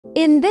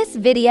In this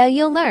video,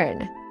 you'll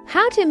learn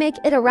how to make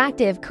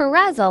interactive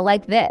carousel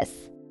like this.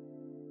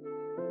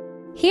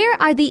 Here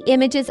are the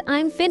images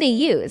I'm finna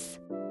use.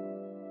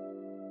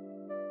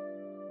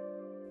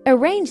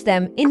 Arrange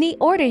them in the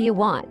order you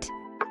want.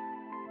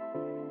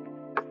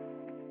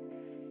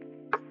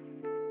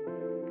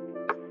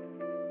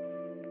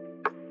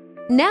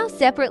 Now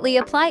separately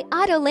apply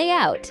auto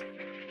layout.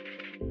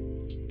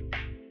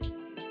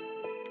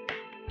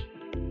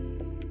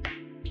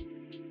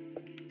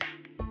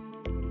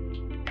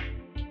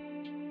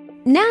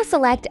 Now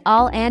select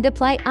all and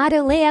apply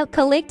auto layout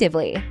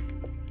collectively.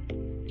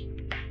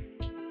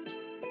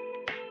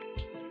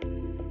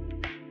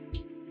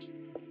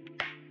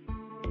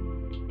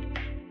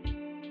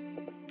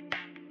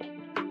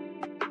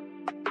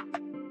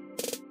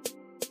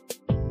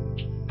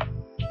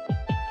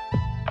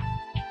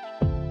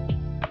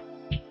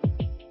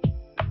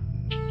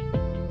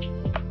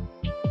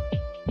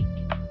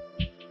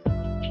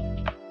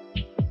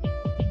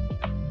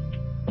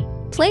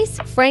 Place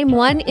frame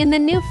 1 in the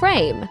new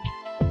frame.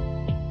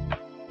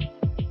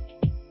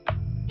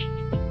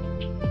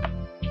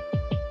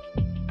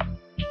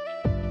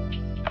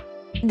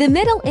 The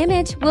middle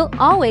image will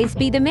always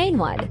be the main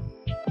one.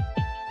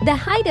 The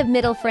height of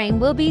middle frame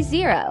will be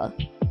 0,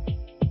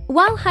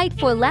 while height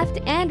for left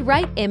and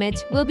right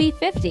image will be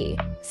 50.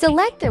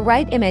 Select the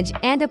right image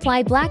and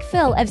apply black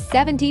fill of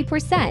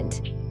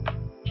 70%.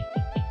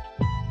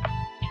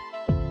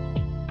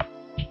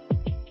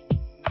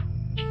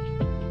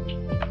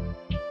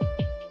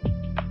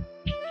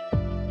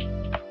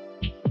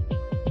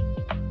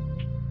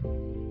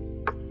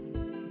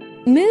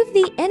 Move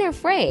the inner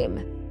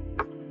frame.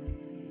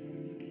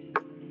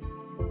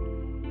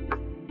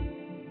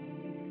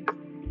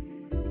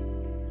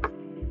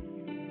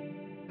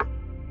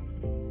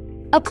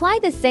 Apply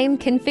the same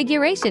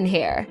configuration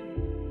here.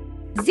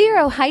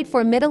 0 height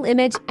for middle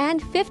image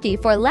and 50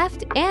 for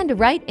left and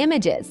right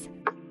images.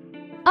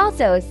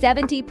 Also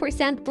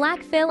 70%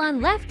 black fill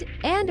on left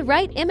and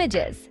right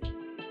images.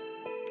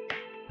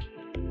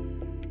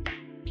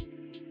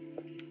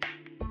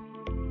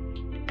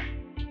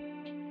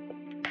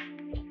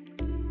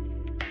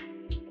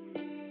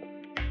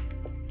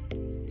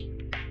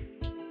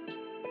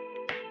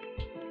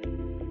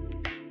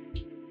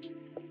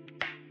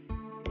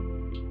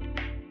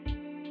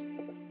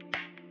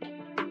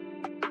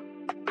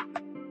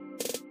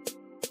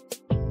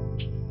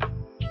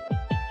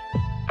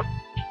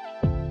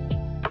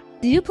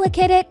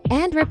 Duplicate it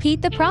and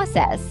repeat the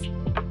process.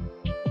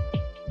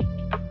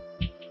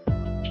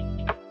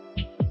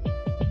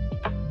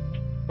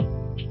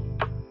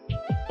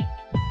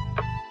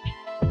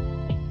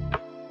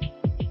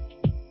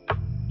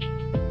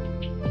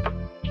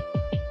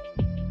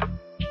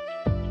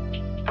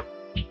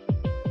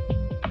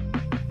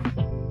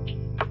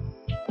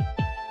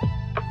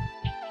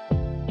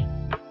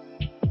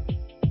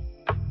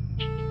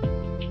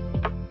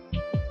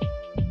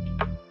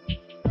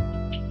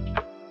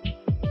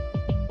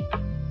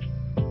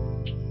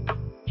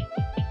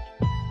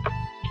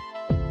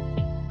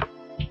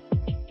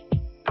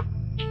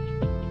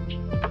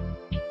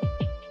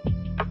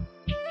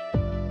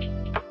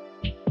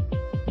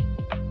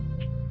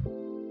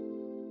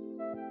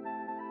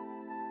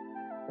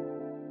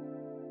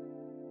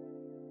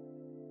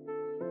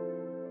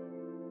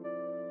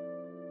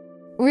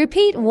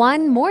 Repeat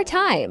one more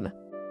time.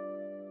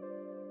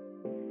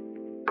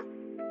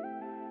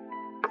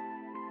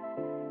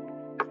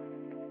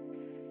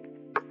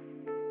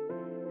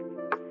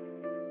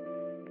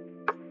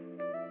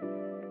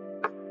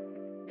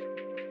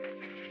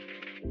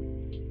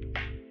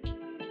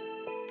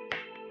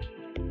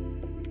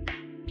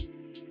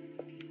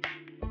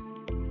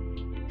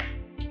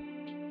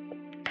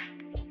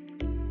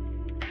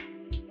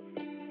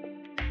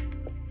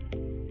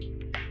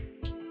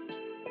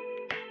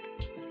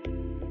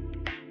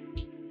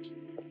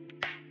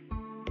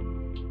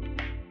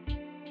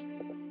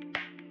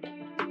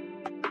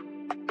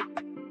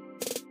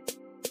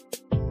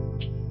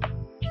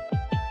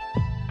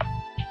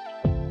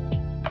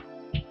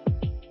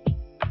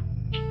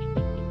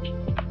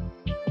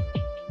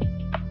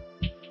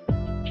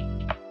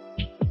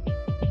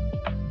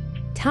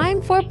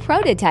 Time for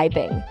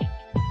prototyping.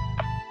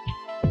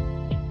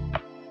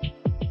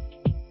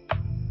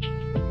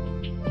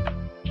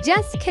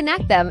 Just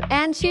connect them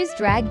and choose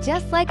drag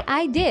just like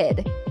I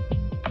did.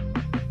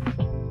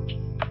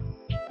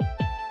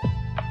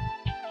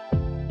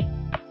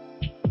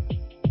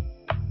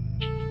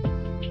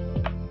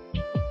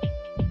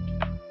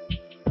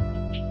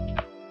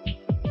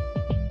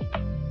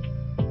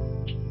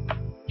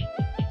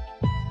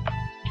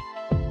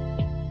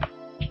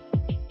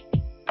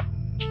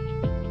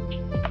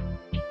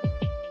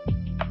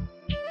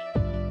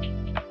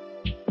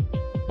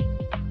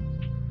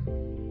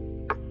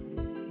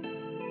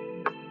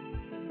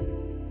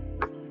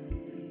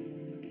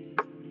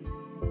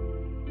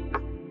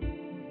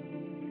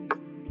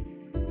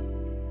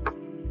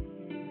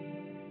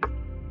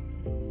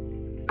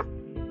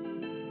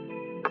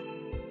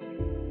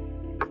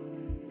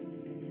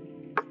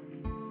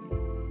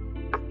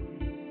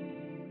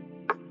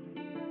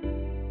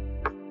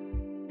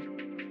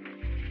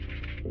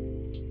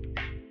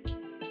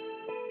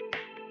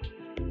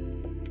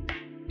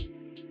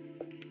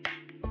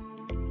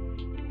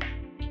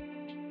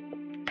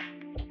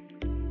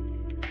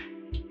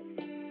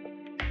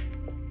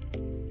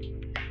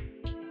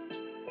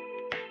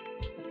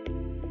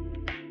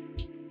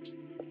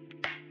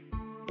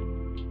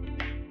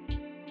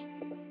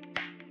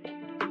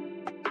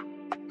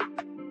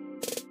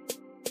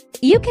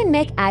 You can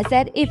make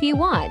asset if you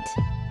want.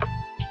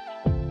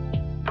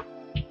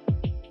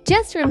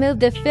 Just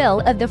remove the fill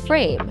of the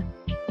frame.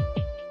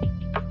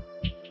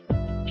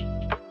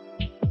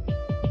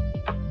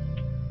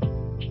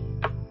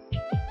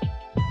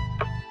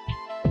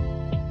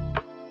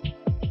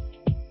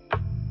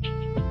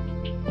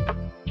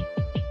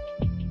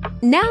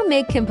 Now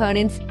make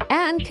components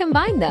and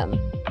combine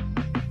them.